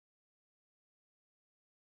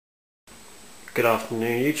Good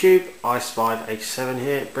afternoon YouTube, ice587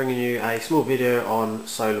 here, bringing you a small video on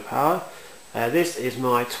solar power. This is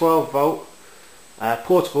my 12 volt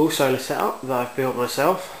portable solar setup that I've built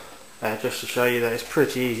myself, just to show you that it's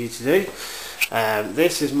pretty easy to do.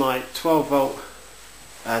 This is my 12 volt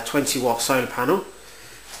 20 watt solar panel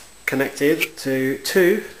connected to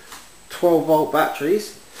two 12 volt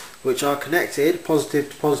batteries, which are connected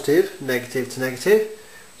positive to positive, negative to negative.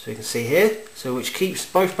 So you can see here, so which keeps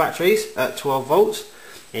both batteries at 12 volts.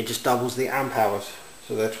 It just doubles the amp hours.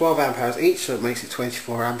 So they're 12 amp hours each, so it makes it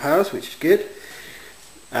 24 amp hours, which is good.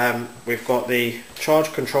 We've got the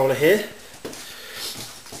charge controller here.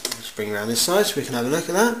 Just bring around this side so we can have a look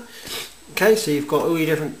at that. Okay, so you've got all your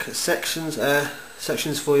different sections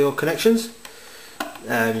for your connections.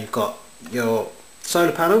 You've got your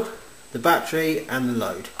solar panel, the battery, and the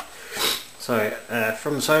load. So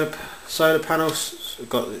from the solar panels, we've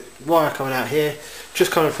got the wire coming out here,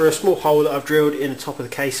 just coming through a small hole that I've drilled in the top of the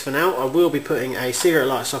case for now. I will be putting a cigarette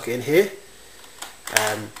light socket in here,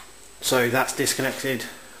 so that's disconnected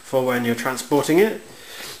for when you're transporting it.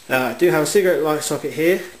 I do have a cigarette light socket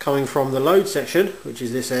here coming from the load section, which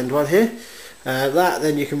is this end one here. That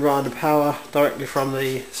then you can run the power directly from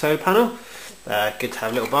the solar panel. Good to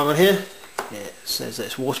have a little bung on here. It says that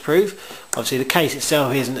it's waterproof. Obviously the case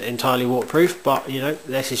itself isn't entirely waterproof, but you know,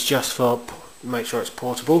 this is just for make sure it's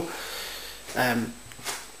portable.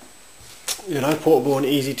 You know, portable and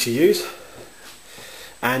easy to use.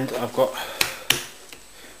 And I've got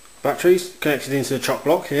batteries connected into the chock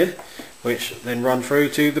block here, which then run through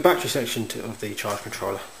to the battery section of the charge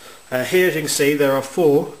controller. Here, as you can see, there are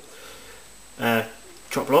four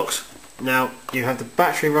chock blocks. Now you have the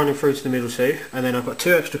battery running through to the middle two, and then I've got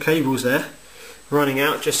two extra cables there running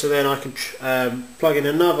out, just so then I can plug in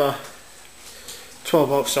another 12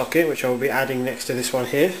 volt socket, which I will be adding next to this one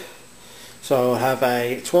here. So I'll have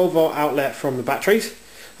a 12 volt outlet from the batteries,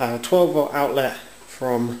 a 12 volt outlet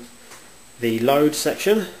from the load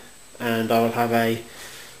section, and I will have a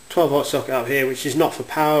 12 volt socket up here, which is not for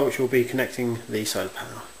power, which will be connecting the solar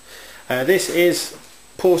panel. This is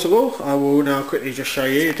portable. I will now quickly just show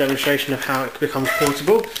you a demonstration of how it becomes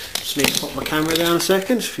portable. Just need to pop my camera down a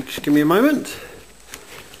second, if you just give me a moment.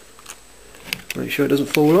 Make sure it doesn't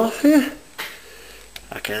fall off here.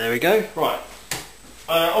 Okay, there we go. Right.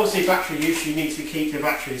 Obviously battery use, you need to keep your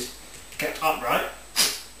batteries kept upright.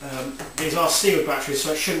 These are sealed batteries,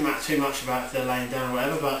 so it shouldn't matter too much about if they're laying down or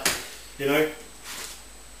whatever, but you know,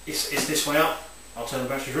 it's this way up. I'll turn the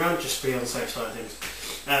batteries around just to be on the safe side of things.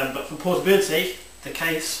 But for portability, the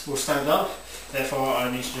case will stand up, therefore I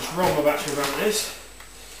need to just roll my battery around this.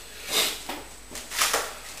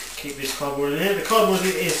 Keep this cardboard in here. The cardboard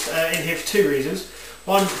is in here for two reasons.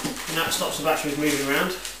 One, that stops the batteries moving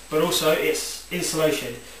around, but also it's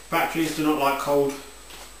insulation. Batteries do not like cold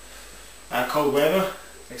weather,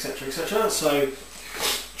 etc, etc. So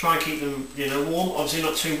try and keep them, you know, warm. Obviously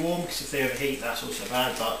not too warm, because if they overheat, that's also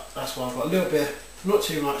bad. But that's why I've got a little bit, not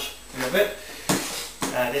too much, a little bit.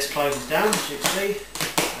 This closes down, as you can see,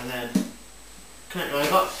 and then connect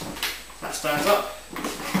over. That stands up,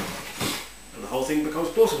 and the whole thing becomes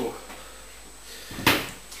portable.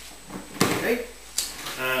 Okay.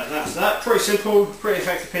 That's that. Pretty simple, pretty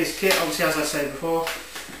effective piece of kit. Obviously, as I said before,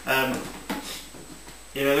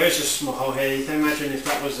 you know, there is just a small hole here. You can imagine if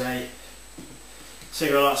that was a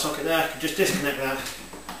cigarette light socket there, I could just disconnect that.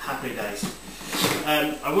 Happy days.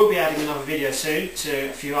 I will be adding another video soon to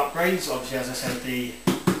a few upgrades. Obviously, as I said, the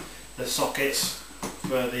sockets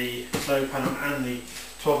for the solar panel and the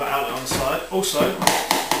 12 volt outlet on the side. Also,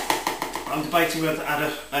 I'm debating whether to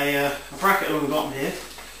add a bracket along the bottom here,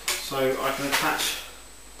 so I can attach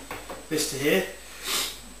this to here.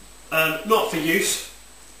 Not for use,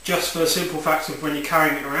 just for the simple fact of when you're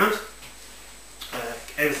carrying it around,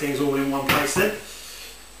 everything's all in one place then,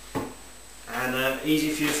 and easy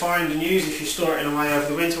for you to find and use if you store it in a way over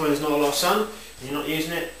the winter when there's not a lot of sun and you're not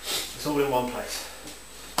using it. It's all in one place.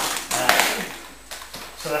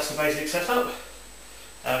 So that's the basic setup.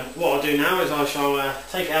 What I'll do now is I shall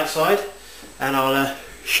take it outside and I'll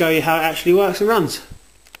show you how it actually works and runs.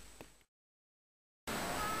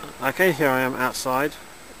 Okay, here I am outside.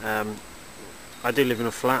 I do live in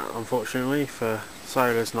a flat, unfortunately, for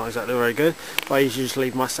solar it's not exactly very good, but I usually just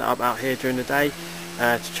leave my setup out here during the day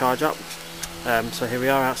to charge up. So here we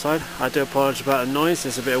are outside. I do apologise about the noise,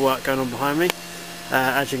 there's a bit of work going on behind me.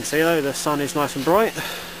 As you can see though, the sun is nice and bright,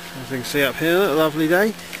 as you can see up here, a lovely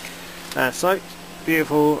day. So,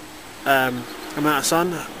 beautiful amount of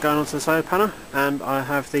sun going onto the solar panel, and I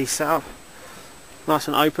have the setup nice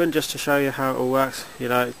and open just to show you how it all works. You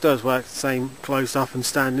know, it does work the same closed up and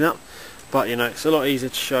standing up, but you know, it's a lot easier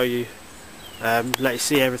to show you, let you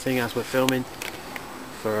see everything as we're filming.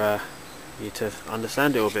 for you to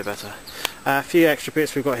understand it a little bit better. A few extra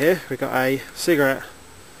bits we've got here. We've got a cigarette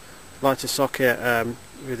lighter socket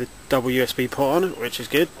with a double USB port on it, which is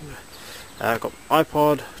good. I've got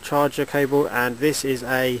iPod charger cable, and this is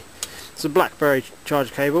it's a BlackBerry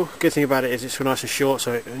charger cable. Good thing about it is it's nice and short,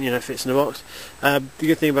 so it fits in the box. The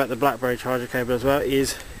good thing about the BlackBerry charger cable as well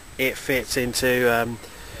is it fits into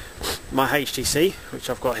my HTC, which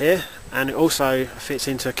I've got here, and it also fits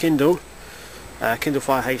into a Kindle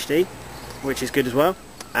Fire HD, which is good as well,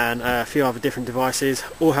 and a few other different devices.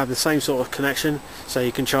 All have the same sort of connection, so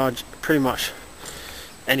you can charge pretty much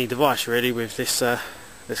any device really with this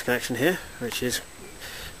this connection here, which is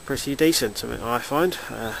pretty decent. I mean, I find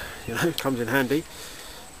comes in handy.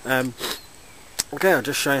 Okay, I'll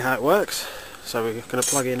just show you how it works. So we're going to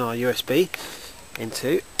plug in our USB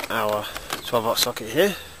into our 12-volt socket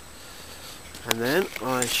here, and then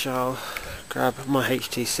I shall grab my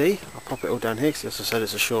HTC. I'll pop it all down here because, as I said,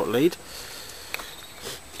 it's a short lead.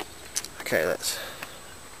 Okay, let's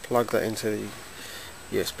plug that into the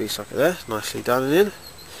USB socket there, nicely done and in,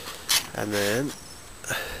 and then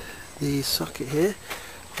the socket here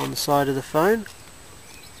on the side of the phone.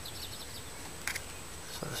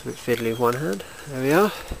 So that's a bit fiddly with one hand. There we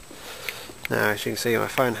are. Now, as you can see, my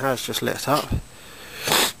phone has just lit up,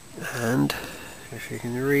 and if you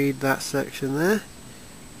can read that section there,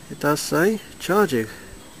 it does say charging,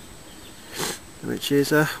 which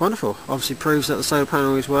is wonderful. Obviously proves that the solar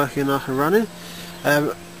panel is working up and running.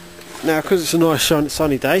 Now, because it's a nice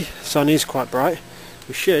sunny day, the sun is quite bright,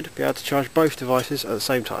 we should be able to charge both devices at the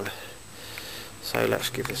same time. So let's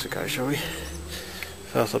give this a go, shall we?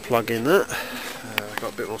 First I'll plug in that. I've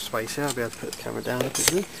got a bit more space here, I'll be able to put the camera down a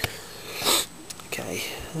bit. Okay,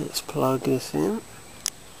 let's plug this in.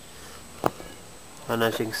 And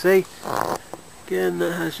as you can see, again,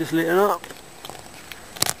 that has just lit up.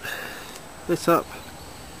 Lit up.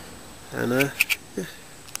 And yeah,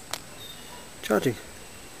 charging.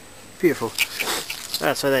 Beautiful.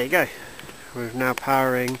 So there you go. We're now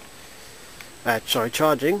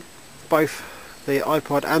charging both the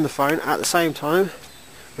iPod and the phone at the same time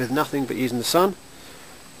with nothing but using the sun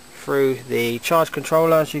through the charge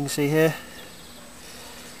controller, as you can see here,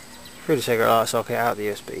 through the cigarette lighter socket, out the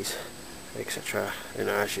USBs, etc.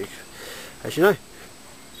 As you know.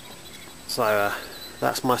 So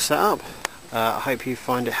that's my setup. I hope you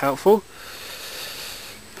find it helpful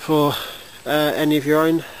for any of your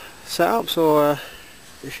own setups, or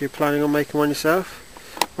if you're planning on making one yourself,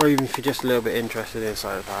 or even if you're just a little bit interested in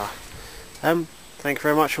solar power. Thank you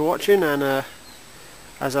very much for watching, and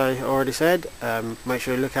as I already said, make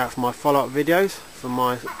sure you look out for my follow-up videos for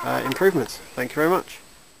my improvements. Thank you very much.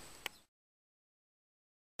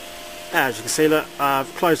 As you can see, look,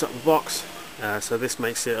 I've closed up the box, so this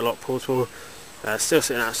makes it a lot portable. Still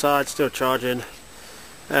sitting outside, still charging,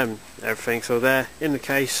 everything's all there in the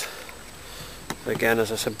case. Again,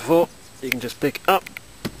 as I said before, you can just pick it up.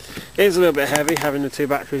 It is a little bit heavy having the two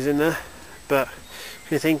batteries in there, but if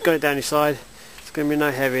you think, got it down your side, it's going to be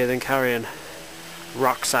no heavier than carrying a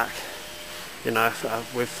rucksack,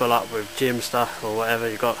 with full up with gym stuff or whatever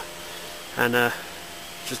you got, and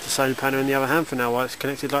just a solar panel in the other hand for now while it's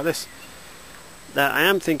connected like this. I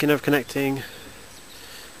am thinking of connecting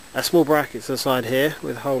a small bracket to the side here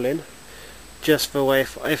with a hole in, just for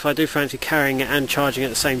if I do fancy carrying it and charging at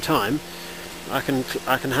the same time, I can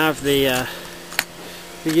have the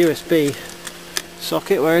USB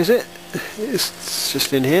socket. Where is it? It's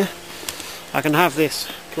just in here. I can have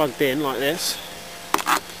this plugged in like this,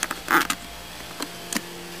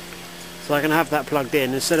 so I can have that plugged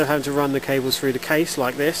in instead of having to run the cables through the case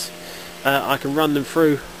like this. I can run them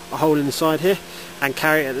through a hole in the side here and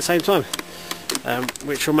carry it at the same time,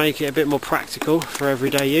 which will make it a bit more practical for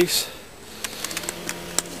everyday use.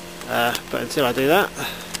 But until I do that,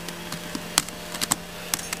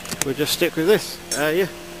 we'll just stick with this. Yeah.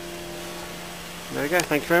 There we go.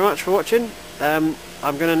 Thank you very much for watching. I'm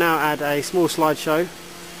going to now add a small slideshow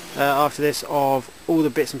after this of all the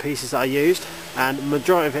bits and pieces that I used, and the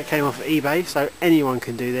majority of it came off of eBay, so anyone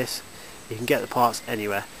can do this. You can get the parts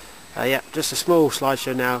anywhere. Yeah, just a small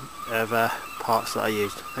slideshow now of parts that I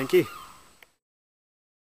used. Thank you.